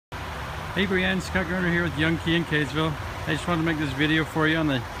Hey Breann, Scott Garner here with Young Kia in Kaysville. I just wanted to make this video for you on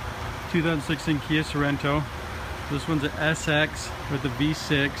the 2016 Kia Sorento. This one's an SX with a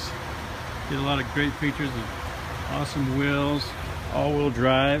V6. Get a lot of great features, awesome wheels, all-wheel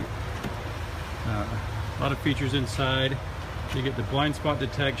drive. A lot of features inside. You get the blind spot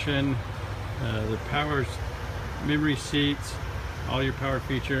detection, the power memory seats, all your power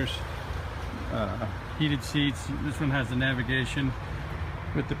features, heated seats. This one has the navigation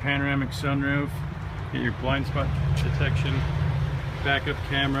with the panoramic sunroof. Get your blind spot detection, backup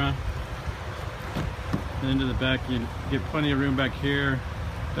camera. And into the back, you get plenty of room back here.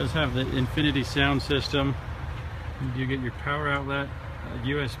 It does have the infinity sound system. You get your power outlet,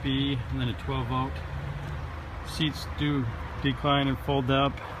 USB, and then a 12 volt. Seats do decline and fold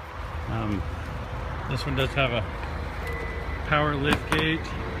up. This one does have a power lift gate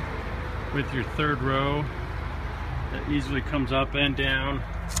with your third row that easily comes up and down.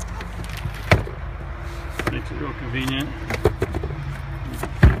 Makes it real convenient.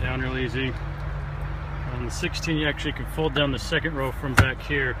 Down real easy. On the 16, you actually can fold down the second row from back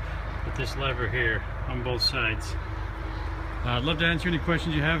here with this lever here on both sides. I'd love to answer any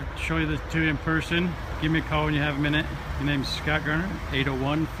questions you have, show you this to you in person. Give me a call when you have a minute. My name's Scott Garner,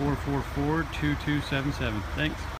 801-444-2277. Thanks.